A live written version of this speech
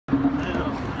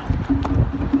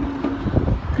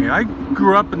Okay, I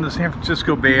grew up in the San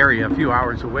Francisco Bay Area, a few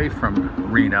hours away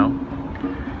from Reno.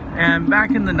 And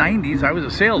back in the 90s, I was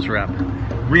a sales rep.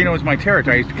 Reno was my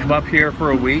territory. I used to come up here for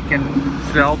a week and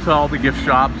sell to all the gift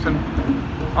shops and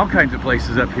all kinds of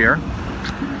places up here.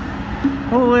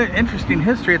 Well, interesting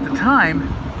history at the time,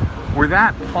 where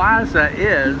that plaza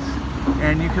is,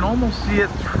 and you can almost see it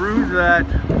through that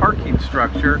parking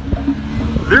structure.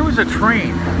 There was a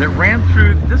train that ran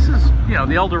through, this is, you know,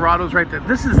 the El Dorado's right there.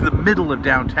 This is the middle of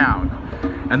downtown.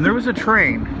 And there was a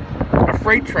train, a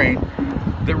freight train,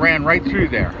 that ran right through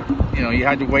there. You know, you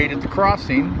had to wait at the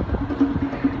crossing.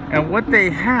 And what they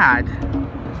had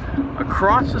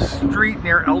across the street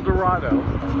near El Dorado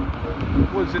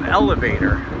was an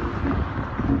elevator.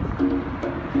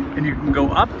 And you can go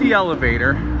up the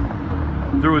elevator.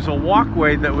 There was a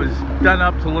walkway that was done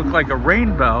up to look like a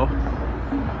rainbow.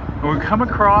 And we come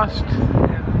across, and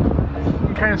you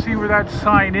can kind of see where that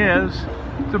sign is.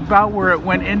 It's about where it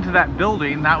went into that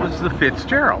building. That was the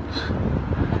Fitzgerald's.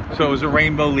 So it was a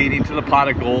rainbow leading to the pot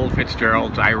of gold,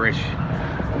 Fitzgerald's, Irish.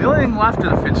 The only thing left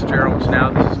of the Fitzgerald's now,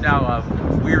 this is now a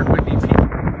weird windy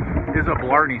peak, is a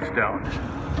Blarney stone.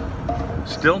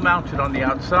 Still mounted on the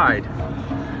outside.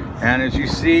 And as you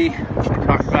see, I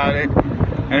talk about it,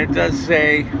 and it does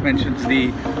say, mentions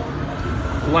the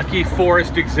Lucky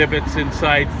Forest exhibits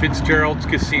inside Fitzgerald's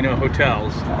Casino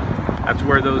Hotels. That's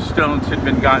where those stones had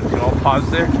been gotten to. I'll pause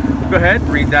there. Go ahead,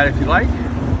 read that if you like.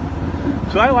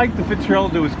 So I like the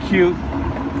Fitzgerald. It was cute,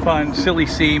 fun, silly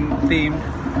themed.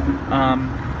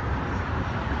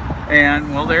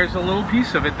 And well, there's a little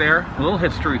piece of it there, a little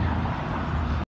history.